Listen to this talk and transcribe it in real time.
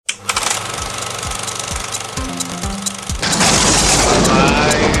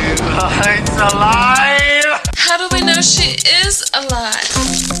It's alive! How do we know she is alive?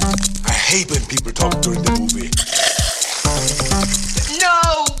 I hate when people talk during the movie.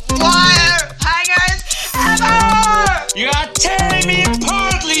 No wire hangers ever! You are tearing me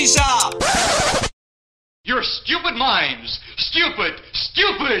apart, Lisa! Your stupid minds! Stupid!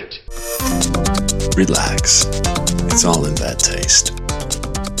 Stupid! Relax. It's all in bad taste.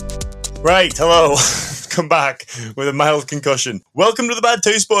 Right, hello. Come back with a mild concussion. Welcome to the Bad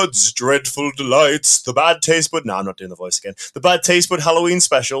Taste Buds, Dreadful Delights, the Bad Taste Bud. No, I'm not doing the voice again. The Bad Taste Bud Halloween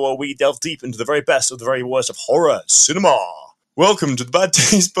special, where we delve deep into the very best of the very worst of horror cinema. Welcome to the Bad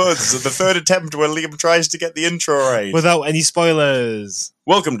Taste Buds, the third attempt where Liam tries to get the intro right. Without any spoilers.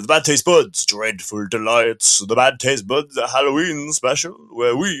 Welcome to the Bad Taste Buds, Dreadful Delights, the Bad Taste Buds Halloween special,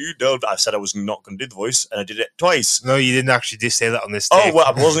 where we delve... I said I was not going to do the voice, and I did it twice. No, you didn't actually just say that on this take. Oh, well,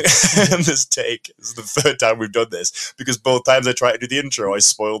 I wasn't on this take. This is the third time we've done this, because both times I tried to do the intro, I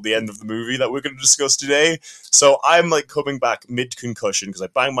spoiled the end of the movie that we're going to discuss today. So I'm, coming back mid-concussion, because I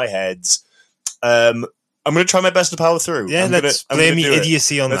banged my heads. I'm going to try my best to power through. Yeah, let's blame the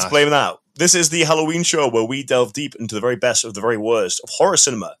idiocy on that. Let's blame that. This is the Halloween show where we delve deep into the very best of the very worst of horror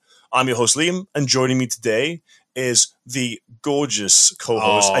cinema. I'm your host, Liam, and joining me today is the gorgeous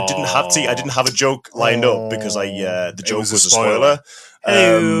co-host. I didn't have a joke lined up because the joke was a spoiler.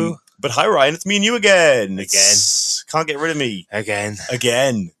 Hello. But hi, Ryan. It's me and you again. Can't get rid of me. Again.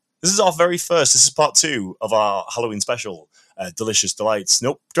 This is our very first. This is part 2 of our Halloween special. Delicious Delights.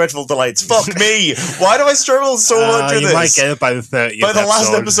 Nope. Dreadful Delights. Fuck me. Why do I struggle so much with this? You might get it by the 30th By the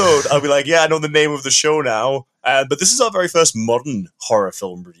last episode, I'll be like, yeah, I know the name of the show now. But this is our very first modern horror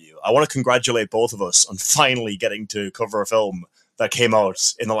film review. I want to congratulate both of us on finally getting to cover a film that came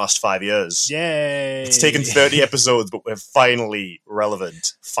out in the last 5 years. Yay. It's taken 30 episodes, but we're finally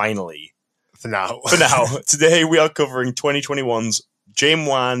relevant. Finally. For now. Today we are covering 2021's James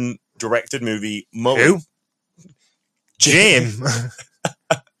Wan directed movie, Who? Jim.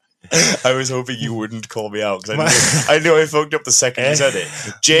 I was hoping you wouldn't call me out because I knew I fucked up the second you said it.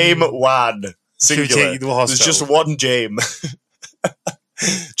 James Wan. Singular. There's just one James.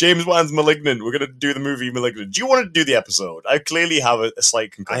 James Wan's Malignant. We're going to do the movie Malignant. Do you want to do the episode? I clearly have a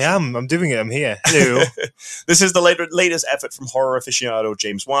slight concussion. I am. I'm doing it. I'm here. Hello. This is the latest effort from horror aficionado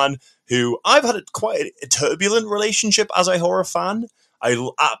James Wan, who I've had quite a turbulent relationship as a horror fan. I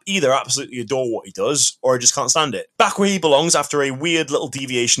either absolutely adore what he does, or I just can't stand it. Back where he belongs after a weird little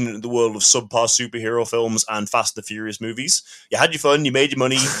deviation into the world of subpar superhero films and Fast and the Furious movies. You had your fun, you made your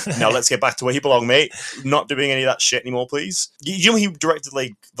money, now let's get back to where he belongs, mate. Not doing any of that shit anymore, please. You know he directed, I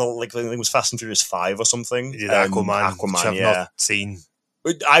think it was Fast and Furious 5 or something? He did Aquaman, which I've not seen.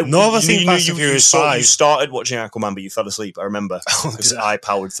 I've never seen Fast and Furious 5. You started watching Aquaman, but you fell asleep. I remember because I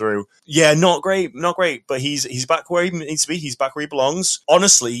powered through. Yeah, not great. But he's back where he needs to be. He's back where he belongs.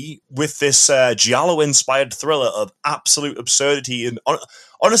 Honestly, with this Giallo-inspired thriller of absolute absurdity and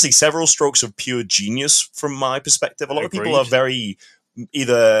honestly several strokes of pure genius from my perspective. A lot of people are very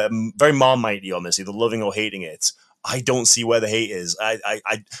Marmite-y on this, either loving or hating it. I don't see where the hate is. I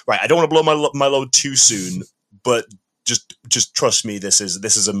don't want to blow my load too soon, but. Just trust me, this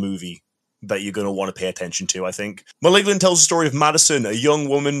is a movie that you're going to want to pay attention to, I think. Malignant tells the story of Madison, a young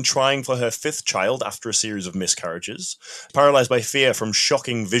woman trying for her 5th child after a series of miscarriages. Paralyzed by fear from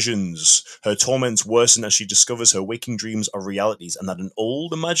shocking visions, her torments worsen as she discovers her waking dreams are realities and that an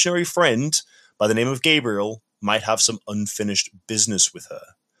old imaginary friend by the name of Gabriel might have some unfinished business with her.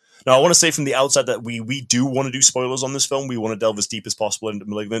 Now, I want to say from the outset that we do want to do spoilers on this film. We want to delve as deep as possible into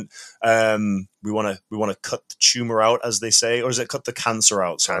Malignant. We want to cut the tumor out, as they say, or is it cut the cancer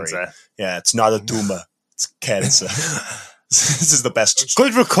out? Sorry, cancer. Yeah, it's not a tumor; it's cancer. This is the best.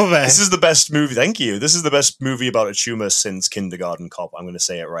 Good recovery. This is the best movie. Thank you. This is the best movie about a tumor since Kindergarten Cop. I'm going to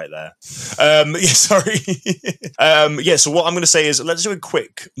say it right there. Sorry. So what I'm going to say is let's do a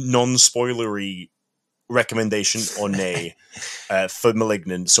quick non-spoilery recommendation or nay for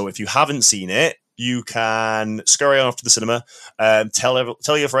Malignant. So if you haven't seen it, you can scurry on off to the cinema,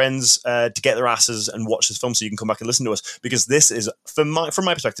 tell your friends to get their asses and watch this film so you can come back and listen to us, because this is, from my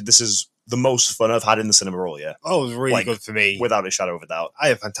perspective, this is the most fun I've had in the cinema all year. Oh, it was really good for me. Without a shadow of a doubt. I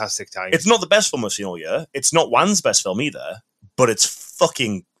had a fantastic time. It's not the best film I've seen all year. It's not Wan's best film either, but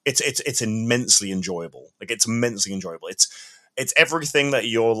it's immensely enjoyable. It's immensely enjoyable. It's everything that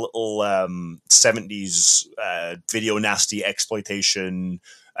your little 70s video nasty exploitation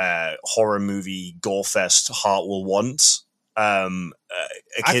horror movie gore fest heart will want.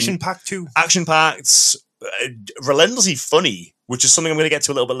 Action-packed too. Action-packed, relentlessly funny which is something I'm going to get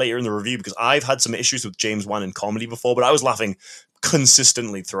to a little bit later in the review, because I've had some issues with James Wan in comedy before, but I was laughing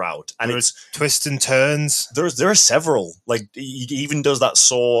consistently throughout. And it's twists and turns. There are several. Like, he even does that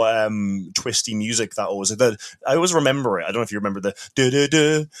Saw twisty music that always. I always remember it. I don't know if you remember the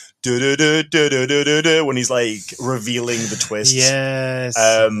when he's like revealing the twists. Yes.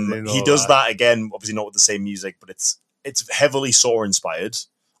 He does that again. Obviously not with the same music, but it's heavily Saw inspired.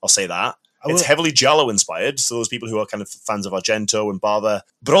 I'll say that. It's heavily Giallo inspired, so those people who are kind of fans of Argento and Bava.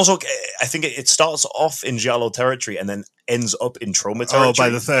 But also, I think it starts off in Giallo territory and then ends up in Troma territory. Oh, by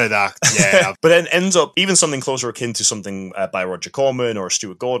the third act, yeah. But then ends up even something closer akin to something by Roger Corman or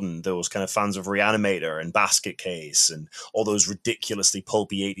Stuart Gordon, those kind of fans of Reanimator and Basket Case and all those ridiculously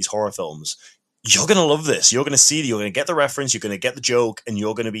pulpy 80s horror films. You're going to love this. You're going to see it. You're going to get the reference. You're going to get the joke, and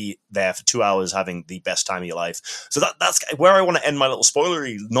you're going to be there for 2 hours having the best time of your life. So that's where I want to end my little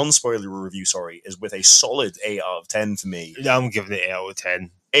non-spoilery review, is with a solid 8 out of 10 for me. Yeah, I'm giving it 8 out of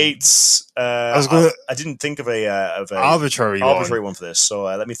 10. 8's. I didn't think of a arbitrary one for this, so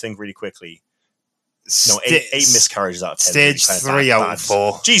let me think really quickly. No, 8 miscarriages out of 10. Stage 3 out of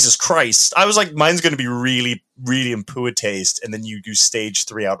 4. Jesus Christ. I was like, mine's going to be really, really in poor taste, and then you do stage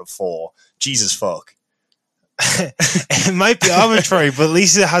 3 out of 4. Jesus fuck. It might be arbitrary, but at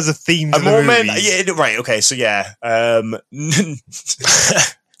least it has a theme to the movies. Yeah, right, okay, so yeah.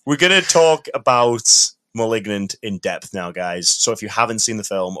 We're going to talk about Malignant in depth now, guys. So if you haven't seen the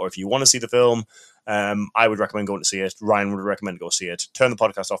film, or if you want to see the film, I would recommend going to see it. Ryan would recommend go see it. Turn the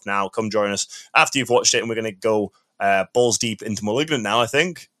podcast off now. Come join us after you've watched it, and we're going to go balls deep into Malignant now, I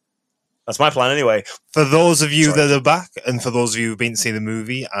think. That's my plan anyway. For those of you that are back, and for those of you who've been to see the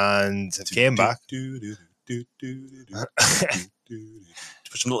movie and came back, put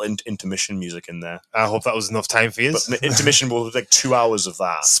some little intermission music in there. I hope that was enough time for you. But the intermission will be like 2 hours of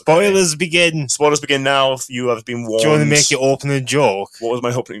that. Spoilers begin. Spoilers begin now. If you have been warned. Do you want to make your opening joke? What was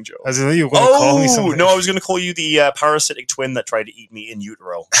my opening joke? As you were going to call me something. No, I was going to call you the parasitic twin that tried to eat me in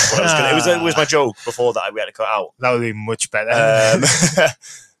utero. It was my joke before that we had to cut out. That would be much better.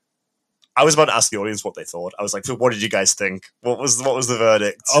 I was about to ask the audience what they thought. I was like, "What did you guys think? What was the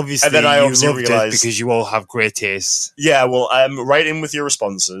verdict?" Obviously, and then I loved realized it because you all have great taste. Yeah, well, write in with your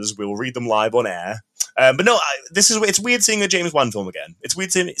responses. We'll read them live on air. But no, it's weird seeing a James Wan film again. It's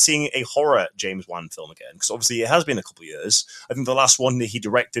weird seeing a horror James Wan film again, because obviously it has been a couple of years. I think the last one that he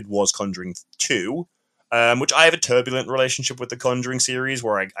directed was Conjuring 2. Which I have a turbulent relationship with the Conjuring series,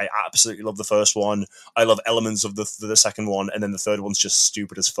 where I absolutely love the first one. I love elements of the second one, and then the third one's just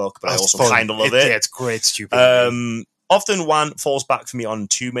stupid as fuck, but I also kind of love it. Yeah, it's great stupid. Often Wan falls back for me on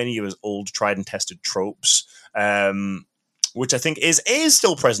too many of his old tried and tested tropes, which I think is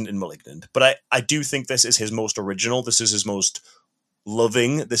still present in Malignant, but I do think this is his most original. This is his most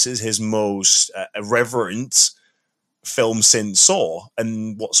loving. This is his most irreverent film since Saw,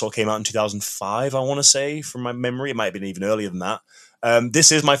 and what Saw came out in 2005, I want to say, from my memory. It might have been even earlier than that.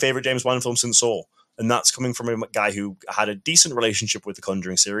 This is my favorite James Wan film since Saw, and that's coming from a guy who had a decent relationship with the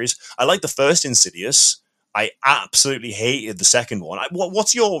Conjuring series. I like the first Insidious. I absolutely hated the second one.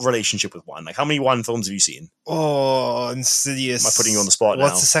 What's your relationship with Wan? Like, how many Wan films have you seen? Oh, Insidious. Am I putting you on the spot now?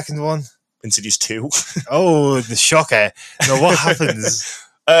 What's the second one? Insidious 2. Oh, the shocker. No, what happens?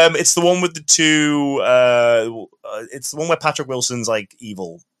 It's the one with the two. It's the one where Patrick Wilson's like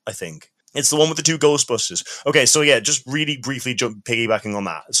evil, I think. It's the one with the two Ghostbusters. Okay, so yeah, just really briefly piggybacking on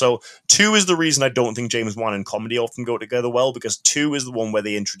that. So 2 is the reason I don't think James Wan and comedy often go together well, because 2 is the one where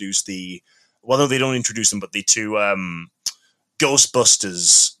they introduce well, no, they don't introduce them, but the two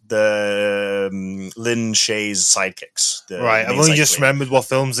Ghostbusters, the Lin Shaye's sidekicks. Right, I've only just remembered what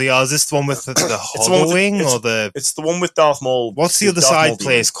films they are. Is this the one with the Hollowing, or the? It's the one with Darth Maul. What's the other side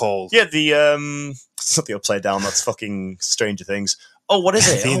place called? Yeah, it's not the Upside Down. That's fucking Stranger Things. Oh, what is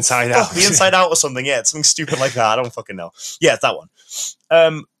it? The Inside Out. The Inside Out or something. Yeah, it's something stupid like that. I don't fucking know. Yeah, it's that one.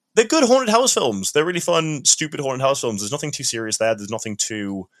 They're good haunted house films. They're really fun, stupid haunted house films. There's nothing too serious there. There's nothing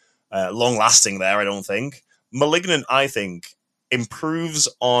too long-lasting there, I don't think. Malignant, I think, improves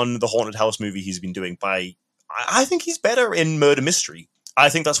on the haunted house movie he's been doing by... I think he's better in murder mystery. I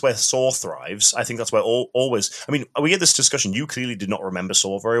think that's where Saw thrives. I think that's where always... I mean, we had this discussion. You clearly did not remember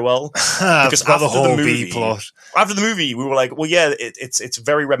Saw very well. Because after the whole B-plot. After the movie, we were like, well, yeah, it's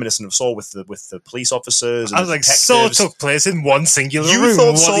very reminiscent of Saw with the police officers and I was like, Saw took place in one singular room.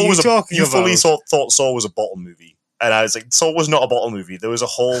 You fully thought Saw was a bottle movie. And I was like, Saw was not a bottle movie. There was a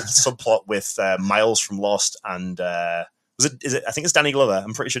whole subplot with Miles from Lost and... Is it? I think it's Danny Glover.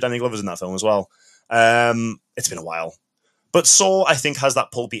 I'm pretty sure Danny Glover's in that film as well. It's been a while. But Saw, I think, has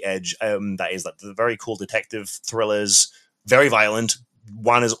that pulpy edge that is like the very cool detective thrillers, very violent,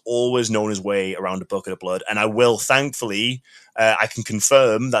 Juan has always known his way around a bucket of blood, and I will, thankfully, I can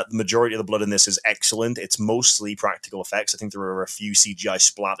confirm that the majority of the blood in this is excellent. It's mostly practical effects. I think there are a few CGI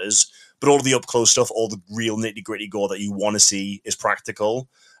splatters, but all of the up-close stuff, all the real nitty-gritty gore that you want to see is practical.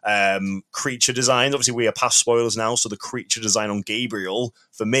 Creature design, obviously we are past spoilers now, so the creature design on Gabriel,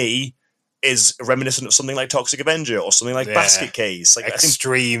 for me, is reminiscent of something like Toxic Avenger or something like Basket Case. Like,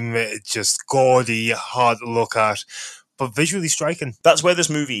 extreme, just gaudy, hard to look at, but visually striking. That's where this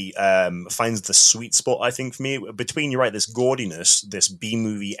movie finds the sweet spot, I think, for me. Between, you're right, this gaudiness, this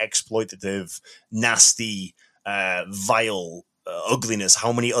B-movie, exploitative, nasty, vile ugliness.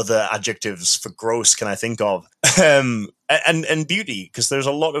 How many other adjectives for gross can I think of? And beauty, because there's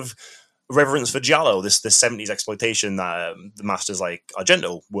a lot of reverence for giallo, this 70s exploitation that the masters like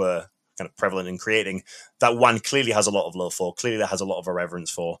Argento were kind of prevalent in creating, that one clearly has a lot of love for, clearly has a lot of reverence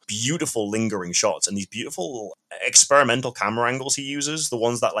for. Beautiful lingering shots and these beautiful experimental camera angles he uses, the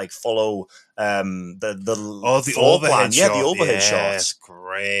ones that like follow the overhead shot. The overhead shots.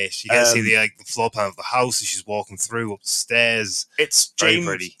 Great. You can see the floor plan of the house as she's walking through upstairs. It's very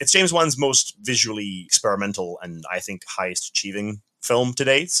pretty. It's James Wan's most visually experimental and I think highest achieving film to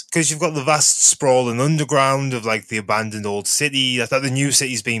date, because you've got the vast sprawling underground of like the abandoned old city that the new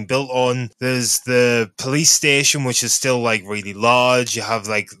city's being built on. There's the police station, which is still like really large. You have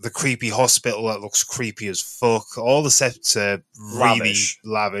like the creepy hospital that looks creepy as fuck. All the sets are really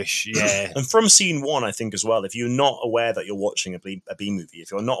lavish. Yeah. And from scene one, I think as well, if you're not aware that you're watching a B movie, if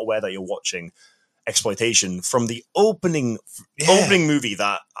you're not aware that you're watching exploitation, from the opening movie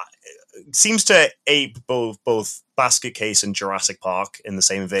that seems to ape both Basket Case and Jurassic Park in the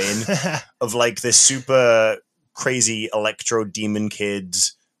same vein of like this super crazy electro demon kid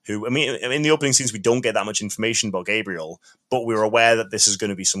who, I mean, in the opening scenes, we don't get that much information about Gabriel, but we're aware that this is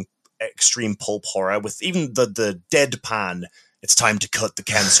going to be some extreme pulp horror with even the deadpan, it's time to cut the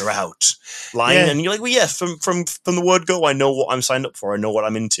cancer out line. Yeah. And you're like, well, yeah, from the word go, I know what I'm signed up for. I know what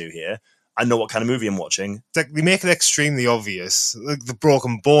I'm into here. I know what kind of movie I'm watching. Like, they make it extremely obvious. Like the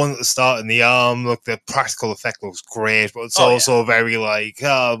broken bone at the start and the arm. Look, the practical effect looks great, but it's also very like,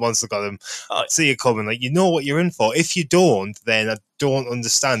 once I got him, see you coming. Like, you know what you're in for. If you don't, then I don't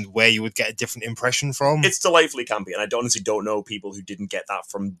understand where you would get a different impression from. It's delightfully campy, and I honestly don't know people who didn't get that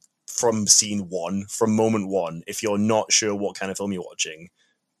from scene one, from moment one. If you're not sure what kind of film you're watching,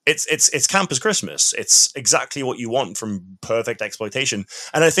 it's camp as Christmas. It's exactly what you want from perfect exploitation.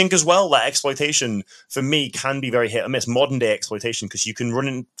 And I think as well that exploitation for me can be very hit or miss. Modern day exploitation, because you can run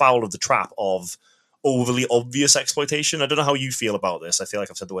in foul of the trap of overly obvious exploitation. I don't know how you feel about this. I feel like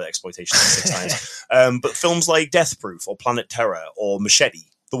I've said the word exploitation 6 times. But films like Death Proof or Planet Terror or Machete,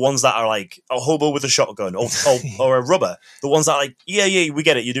 the ones that are like a hobo with a shotgun or a rubber, the ones that are like, yeah, we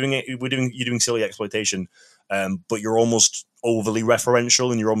get it. You're doing silly exploitation. But you're almost overly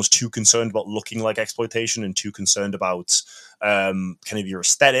referential and you're almost too concerned about looking like exploitation and too concerned about kind of your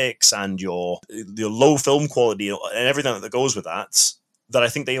aesthetics and your low film quality and everything that goes with that I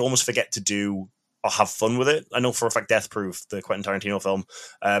think they almost forget to do or have fun with it. I know for a fact Death Proof, the Quentin Tarantino film,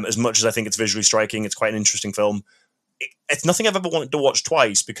 as much as I think it's visually striking, it's quite an interesting film. It's nothing I've ever wanted to watch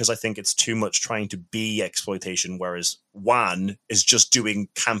twice because I think it's too much trying to be exploitation, whereas Wan is just doing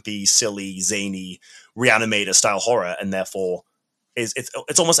campy, silly, zany, Reanimator style horror, and therefore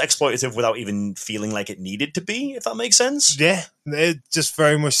it's almost exploitative without even feeling like it needed to be, if that makes sense. Yeah, it just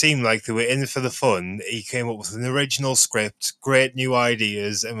very much seemed like they were in for the fun. He came up with an original script, great new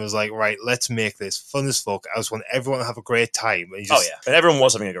ideas, and was like, right, let's make this fun as fuck. I just want everyone to have a great time. And and everyone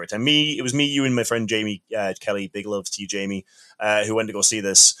was having a great time. It was me, you, and my friend Jamie Kelly. Big love to you, Jamie, who went to go see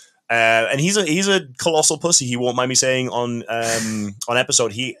this. And he's a colossal pussy. He won't mind me saying on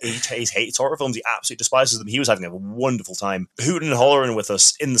episode he hates horror films. He absolutely despises them. He was having a wonderful time, hooting and hollering with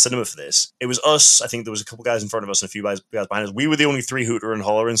us in the cinema for this. It was us. I think there was a couple guys in front of us and a few guys behind us. We were the only three hooter and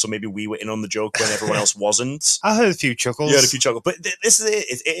hollering, so maybe we were in on the joke when everyone else wasn't. I heard a few chuckles. You heard a few chuckles, but this is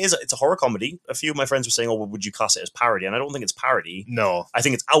it. It's a horror comedy. A few of my friends were saying, "Oh, well, would you class it as parody?" And I don't think it's parody. No, I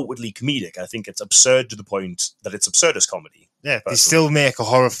think it's outwardly comedic. I think it's absurd to the point that it's absurdist comedy. Yeah, they still make a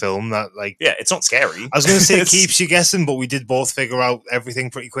horror film that, like... Yeah, it's not scary. I was going to say it keeps you guessing, but we did both figure out everything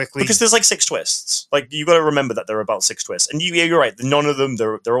pretty quickly. Because there's like 6 twists. Like, you got to remember that there are about 6 twists. And you're right, none of them,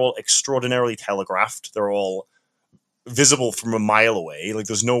 they're all extraordinarily telegraphed. They're all visible from a mile away. Like,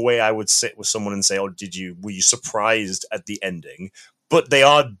 there's no way I would sit with someone and say, oh, were you surprised at the ending? But they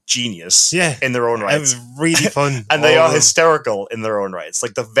are genius in their own right. It was really fun. And they are hysterical in their own right. It's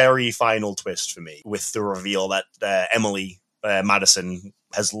like the very final twist for me with the reveal that Emily... Madison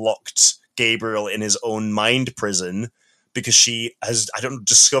has locked Gabriel in his own mind prison because she has, I don't know,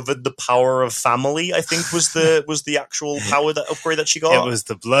 discovered the power of family, I think was the actual power that upgrade that she got. It was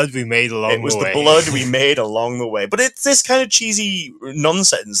the blood we made along the way. It was the blood we made along the way. But it's this kind of cheesy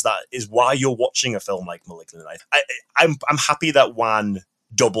nonsense that is why you're watching a film like *Malignant*. I'm happy that Wan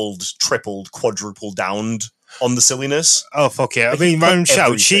doubled, tripled, quadrupled downed on the silliness. Oh, fuck yeah. I Like, mean, he put round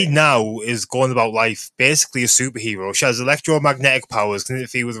shout, she everything. now is going about life basically a superhero. She has electromagnetic powers, can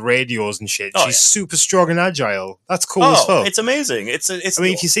interfere with radios and shit. Oh, She's super strong and agile. That's cool as Oh, fuck. it's amazing. It's. I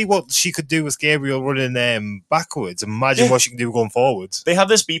mean, if you see what she could do with Gabriel running backwards, imagine what she can do going forwards. They have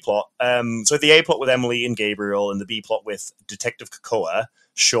this B plot. So the A plot with Emily and Gabriel, and the B plot with Detective Kakoa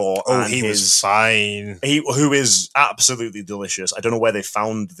Shaw. Oh, and he was fine. who is absolutely delicious. I don't know where they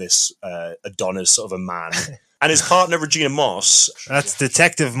found this Adonis of a man. And his partner, Regina Moss. That's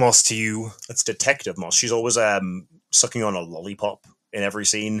Detective Moss to you. That's Detective Moss. She's always sucking on a lollipop in every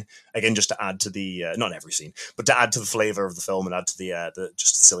scene. Again, just to add to the not every scene, but to add to the flavor of the film and add to the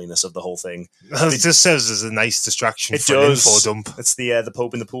just silliness of the whole thing. It just serves as a nice distraction It for does. an info dump. It's the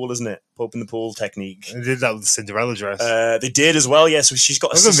Pope in the pool, isn't it? Pope in the pool technique. They did that with the Cinderella dress. They did as well, yeah. So she's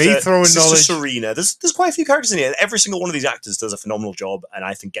got a Look at me sister, throwing sister knowledge. Serena. There's quite a few characters in here. Every single one of these actors does a phenomenal job, and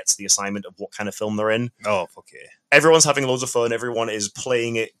I think gets the assignment of what kind of film they're in. Oh, fuck yeah. Everyone's having loads of fun. Everyone is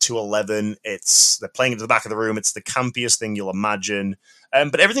playing it to 11. They're playing it to the back of the room. It's the campiest thing you'll imagine.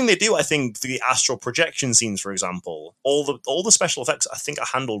 But everything they do, I think, the astral projection scenes, for example, all the special effects, I think, are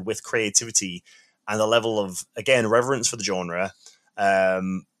handled with creativity and a level of, again, reverence for the genre,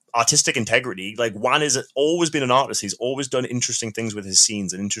 artistic integrity. Like, Wan has always been an artist. He's always done interesting things with his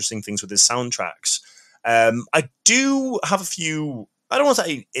scenes and interesting things with his soundtracks. I do have a few, I don't want to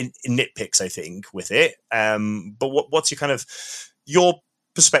say nitpicks, I think, with it. But what's your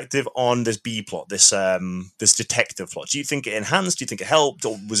perspective on this B plot, this detective plot? Do you think it enhanced? Do you think it helped,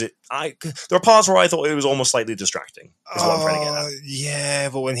 or was it? There are parts where I thought it was almost slightly distracting. Is what I'm trying to get at. Yeah,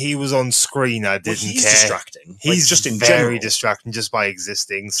 but when he was on screen, I didn't He's care. distracting. He's just in very general, distracting just by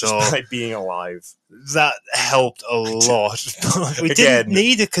existing. So just by being alive. that helped a lot. We Again- didn't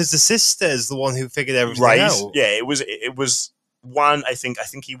need it because the sister is the one who figured everything Right? out. Yeah, it was Wan. I think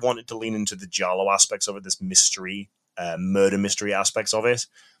he wanted to lean into the giallo aspects of it, this mystery. Murder mystery aspects of it,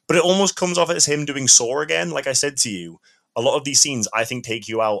 but it almost comes off as him doing Saw again. Like I said to you, a lot of these scenes I think take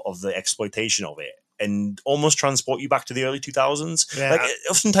you out of the exploitation of it and almost transport you back to the early 2000s. Yeah. Like, it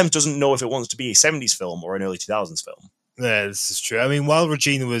oftentimes doesn't know if it wants to be a 70s film or an early 2000s film. Yeah, this is true. I mean, while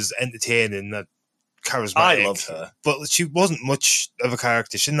Regina was entertaining, that charismatic, I loved her. but she wasn't much of a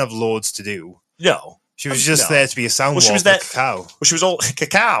character. She didn't have loads to do. No. She was just No. there to be a sound Well, she was walker, there- cow. Well, she was all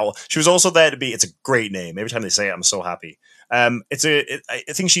Cacao. She was also there to be. It's a great name. Every time they say it, I'm so happy. I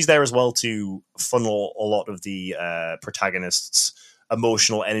think she's there as well to funnel a lot of the protagonists'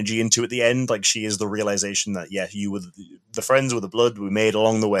 emotional energy into at the end. Like, she is the realization that, yeah, you were the friends with the blood we made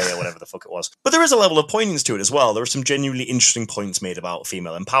along the way, or whatever the fuck it was. But there is a level of poignance to it as well. There are some genuinely interesting points made about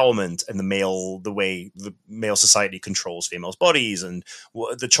female empowerment and the way the male society controls females' bodies, and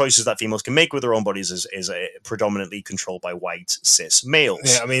the choices that females can make with their own bodies is predominantly controlled by white cis males.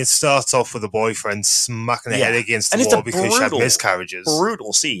 Yeah, I mean, it starts off with a boyfriend smacking her Yeah. head against And the it's a wall because she had brutal- miscarriages.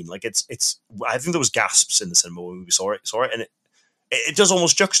 Brutal scene. Like, it's. I think there was gasps in the cinema when we saw it, and it does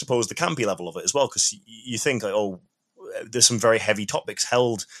almost juxtapose the campy level of it as well, because you think, like, oh, there's some very heavy topics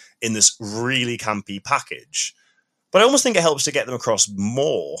held in this really campy package, but I almost think it helps to get them across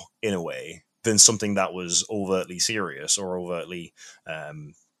more in a way than something that was overtly serious or overtly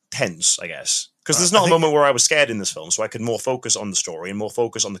tense, I guess. Because there's not a moment where I was scared in this film, so I could more focus on the story and more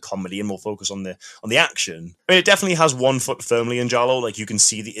focus on the comedy and more focus on the action. I mean, it definitely has one foot firmly in giallo. Like, you can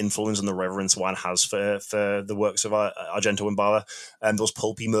see the influence and the reverence Wan has for the works of Argento and Bala and those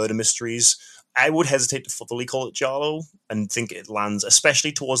pulpy murder mysteries. I would hesitate to fully call it giallo and think it lands,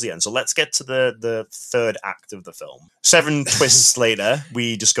 especially towards the end. So let's get to the third act of the film. 7 twists later,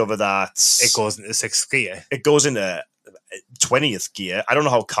 we discover that It goes into sixth gear. it goes into 20th gear. I don't know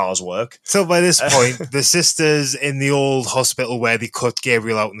how cars work. So by this point, the sister's in the old hospital where they cut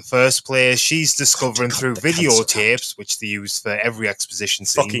Gabriel out in the first place. She's discovering through the cancer videotapes, which they use for every exposition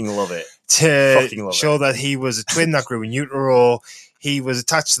scene, Fucking love it. to love show that he was a twin that grew in utero. He was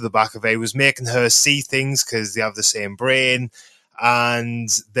attached to the back of her. He was making her see things because they have the same brain. And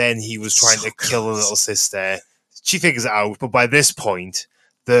then he was trying So to kill her little sister. She figures it out. But by this point,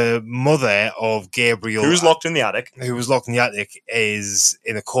 the mother of Gabriel, Who's locked in the attic? who was locked in the attic, is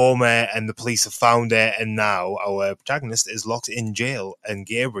in a coma, and the police have found her. And now our protagonist is locked in jail, and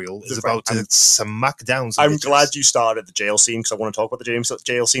Gabriel is about to smack down some I'm bitches. glad you started at the jail scene because I want to talk about the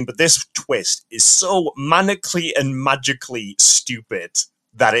jail scene. But this twist is so manically and magically stupid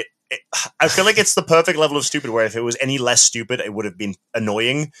that I feel like it's the perfect level of stupid where if it was any less stupid, it would have been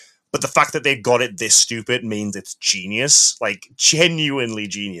annoying. But the fact that they got it this stupid means it's genius, like genuinely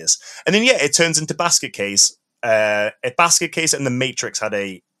genius. And then it turns into Basket Case. A Basket Case and The Matrix had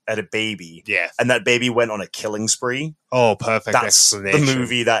a baby. Yeah. And that baby went on a killing spree. Oh, perfect That's explanation. the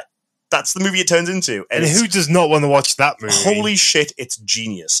movie that's the movie it turns into. And who does not want to watch that movie? Holy shit, it's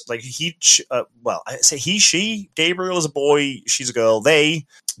genius. Like I say she, Gabriel is a boy, she's a girl. They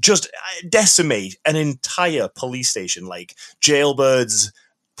just decimate an entire police station, like jailbirds,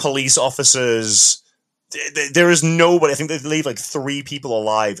 police officers. There is nobody. I think they leave like 3 people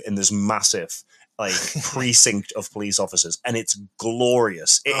alive in this massive like precinct of police officers, and it's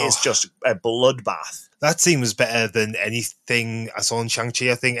glorious. It is just a bloodbath. That scene was better than anything I saw in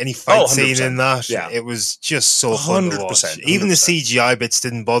Shang-Chi, I think. Any fight scene in that. Yeah. It was just so fun to watch. 100%. Even the CGI bits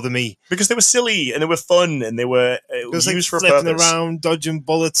didn't bother me. Because they were silly and they were fun and they were It was used like for a flipping purpose. around, dodging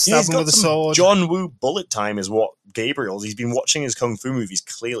bullets, Yeah, he's stabbing got with a some sword. John Woo bullet time is what Gabriel's. He's been watching his kung fu movies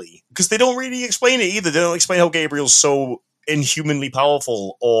clearly. Because they don't really explain it either. They don't explain how Gabriel's so inhumanly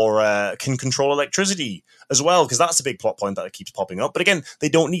powerful or can control electricity as well, because that's a big plot point that keeps popping up. But again, they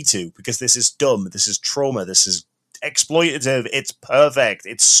don't need to, because this is dumb, this is trauma, this is exploitative, it's perfect,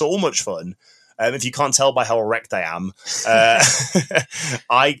 it's so much fun. If you can't tell by how erect I am,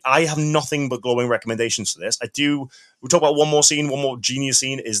 I have nothing but glowing recommendations for this. We'll talk about one more genius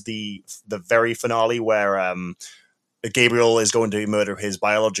scene is the very finale where Gabriel is going to murder his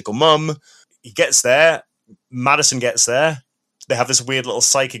biological mum. He gets there, Madison gets there, they have this weird little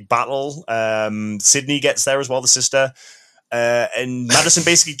psychic battle. Sydney gets there as well, the sister. And Madison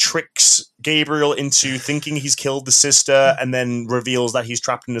basically tricks Gabriel into thinking he's killed the sister and then reveals that he's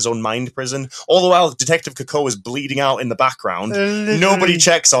trapped in his own mind prison. All the while, Detective Coco is bleeding out in the background. Nobody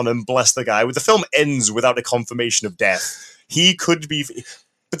checks on him, bless the guy. The film ends without a confirmation of death. He could be...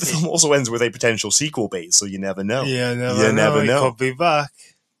 But the film also ends with a potential sequel bait, so you never know. Yeah, You never He know. could be back.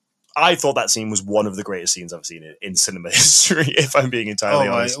 I thought that scene was one of the greatest scenes I've seen in cinema history, if I'm being entirely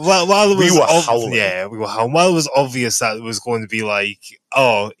honest. Well, while it was We were howling. Yeah, we were howling. While it was obvious that it was going to be like,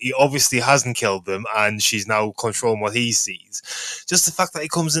 oh, he obviously hasn't killed them, and she's now controlling what he sees. Just the fact that he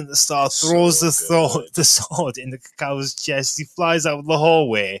comes in at the start, throws the sword in the cow's chest, he flies out of the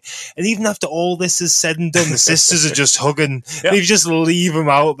hallway, and even after all this is said and done, the sisters are just hugging. Yeah. They just leave him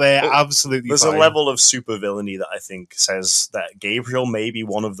out there, absolutely. There's fine. a level of super villainy that I think says that Gabriel may be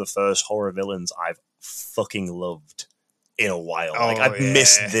one of the first horror villains I've fucking loved in a while. Like I've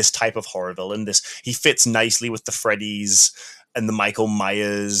missed this type of horror villain. He fits nicely with the Freddys and the Michael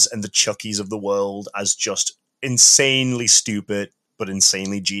Myers and the Chuckies of the world as just insanely stupid but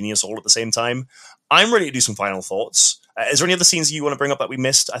insanely genius all at the same time. I'm ready to do some final thoughts. Is there any other scenes you want to bring up that we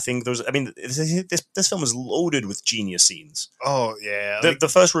missed? I think this film is loaded with genius scenes. Oh yeah, The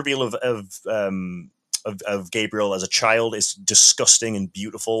first reveal of Gabriel as a child is disgusting and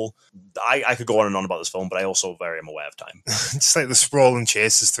beautiful. I could go on and on about this film, but I also very am aware of time. just like the sprawling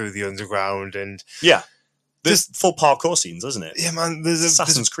chases through the underground and Yeah. There's full parkour scenes, isn't it? yeah, man. There's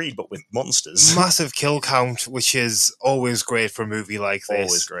Assassin's Creed, but with monsters. massive kill count, which is always great for a movie like this.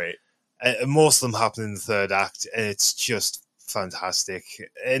 Always great. Most of them happen in the third act, and it's just fantastic.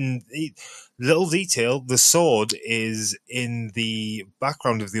 And little detail, the sword is in the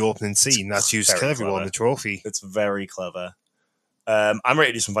background of the opening scene. That's used to very kill everyone, clever. the trophy. It's very clever. I'm ready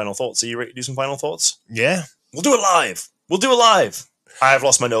to do some final thoughts. Are you ready to do some final thoughts? Yeah. We'll do it live. I have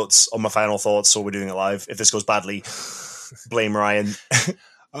lost my notes on my final thoughts, so we're doing it live. If this goes badly, blame Ryan.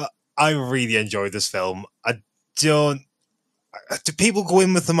 I really enjoyed this film. Do people go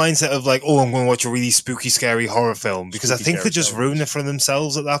in with the mindset of like, oh, I'm going to watch a really spooky, scary horror film? Because I Spooky, think they scary just film. ruin it for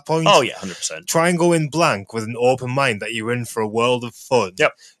themselves at that point. Oh, yeah, 100%. Try and go in blank with an open mind that you're in for a world of fun.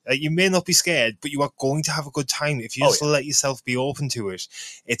 Yep. You may not be scared, but you are going to have a good time if you just let yourself be open to it.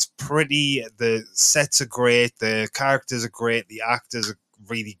 It's pretty. The sets are great. The characters are great. The actors are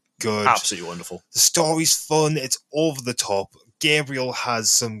really good. Absolutely wonderful. The story's fun. It's over the top. Gabriel has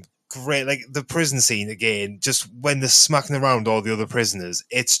some great, like the prison scene again, just when they're smacking around all the other prisoners.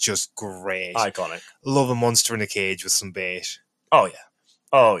 It's just great. Iconic. Love a monster in a cage with some bait. Oh,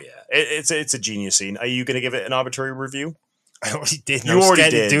 yeah. It's a genius scene. Are you going to give it an arbitrary review? I already did. You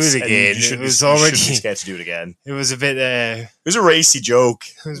already did. To do it and again. You shouldn't It was be already. scared to do it again. It was a bit. It was a racy joke.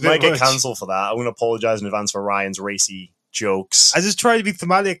 was a You might bit get much. cancelled for that. I'm going to apologise in advance for Ryan's racy jokes. I just try to be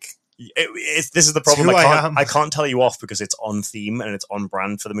thematic. This is the problem. who I am. I can't tell you off because it's on theme and it's on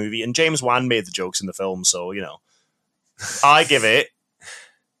brand for the movie. And James Wan made the jokes in the film, so you know. I give it.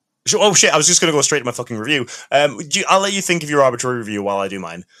 Oh shit! I was just going to go straight to my fucking review. I'll let you think of your arbitrary review while I do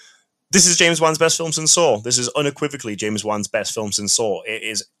mine. This is James Wan's best film since Saw. This is unequivocally James Wan's best film since Saw. It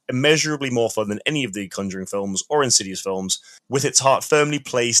is immeasurably more fun than any of the Conjuring films or Insidious films, with its heart firmly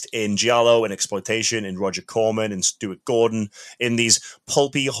placed in giallo and exploitation, in Roger Corman and Stuart Gordon, in these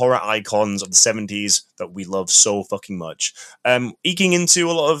pulpy horror icons of the 70s that we love so fucking much. Eking into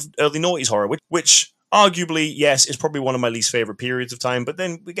a lot of early noughties horror, which arguably, yes, is probably one of my least favorite periods of time. But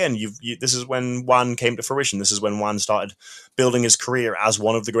then again, this is when Wan came to fruition. This is when Wan started building his career as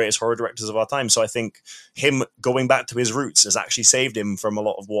one of the greatest horror directors of our time. So I think him going back to his roots has actually saved him from a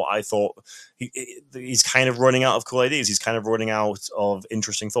lot of what I thought he's kind of running out of cool ideas. He's kind of running out of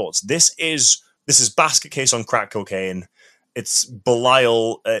interesting thoughts. This is Basket Case on crack cocaine. It's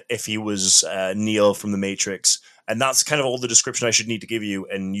Belial if he was Neo from The Matrix. And that's kind of all the description I should need to give you,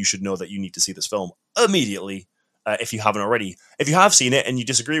 and you should know that you need to see this film immediately if you haven't already. If you have seen it and you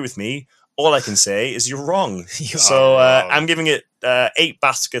disagree with me, all I can say is you're wrong. I'm giving it 8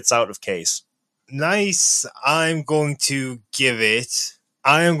 baskets out of case. Nice. I am going to give it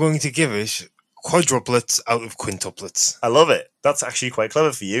quadruplets out of quintuplets. I love it. That's actually quite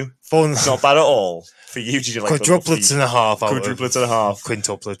clever for you. Fun. It's not bad at all. For you, did you like quadruplets and a half out quadruplets and a half.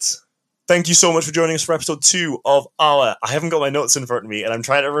 Quintuplets. Thank you so much for joining us for episode 2 of I haven't got my notes in front of me, and I'm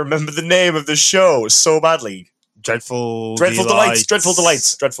trying to remember the name of the show so badly. Dreadful Delights. Dreadful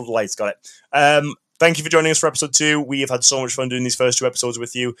Delights. Got it. Thank you for joining us for episode 2. We have had so much fun doing these first 2 episodes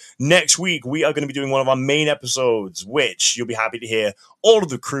with you. Next week, we are going to be doing one of our main episodes, which you'll be happy to hear. All of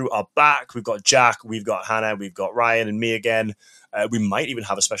the crew are back. We've got Jack, we've got Hannah, we've got Ryan and me again. We might even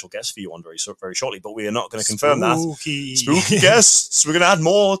have a special guest for you on very shortly, but we are not going to confirm that. Spooky guests. We're going to add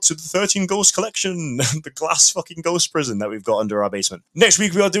more to the 13 Ghost collection, the glass fucking ghost prison that we've got under our basement. Next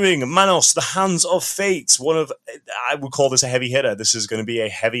week, we are doing Manos, The Hands of Fate. I would call this a heavy hitter. This is going to be a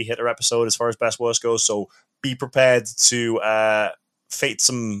heavy hitter episode as far as best worst goes, so be prepared to fate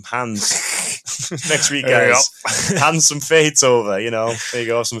some hands next week, guys. Hand some fates over, there you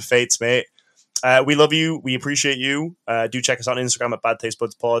go, some fates, mate. We love you. We appreciate you. Do check us out on Instagram at Bad Taste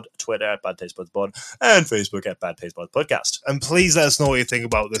Buds Pod, Twitter at Bad Taste Buds Pod, and Facebook at Bad Taste Buds Podcast. And please let us know what you think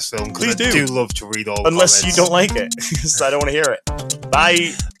about this film. Please I do love to read all Unless comments. you don't like it, because I don't want to hear it.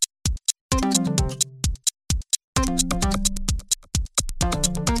 Bye.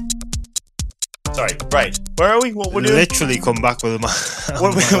 Sorry, right. Where are we? What we're doing? Literally come back with a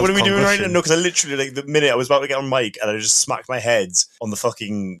What are we doing right now? No, because I literally, the minute I was about to get on mic and I just smacked my head on the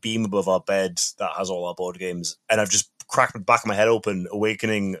fucking beam above our bed that has all our board games, and I've just cracked the back of my head open,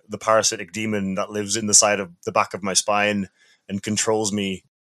 awakening the parasitic demon that lives in the side of the back of my spine and controls me.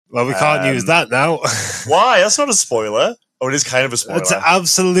 Well, we can't use that now. Why? That's not a spoiler. Oh, it is kind of a spoiler. It's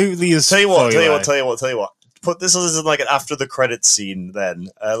absolutely a spoiler. Tell you what. Put this as like an after the credits scene, then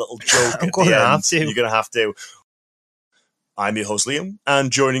a little joke I'm at gonna the end. have to. You're gonna have to. I'm your host Liam,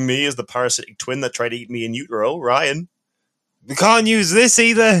 and joining me is the parasitic twin that tried to eat me in utero, Ryan. We can't use this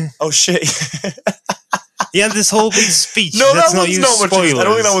either. Oh shit! He had this whole big speech. No, Let's that not one's use not much. spoilers. I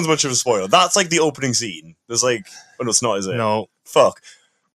don't think that one's much of a spoiler. That's like the opening scene. There's like, oh no, it's not, is it? No. Fuck.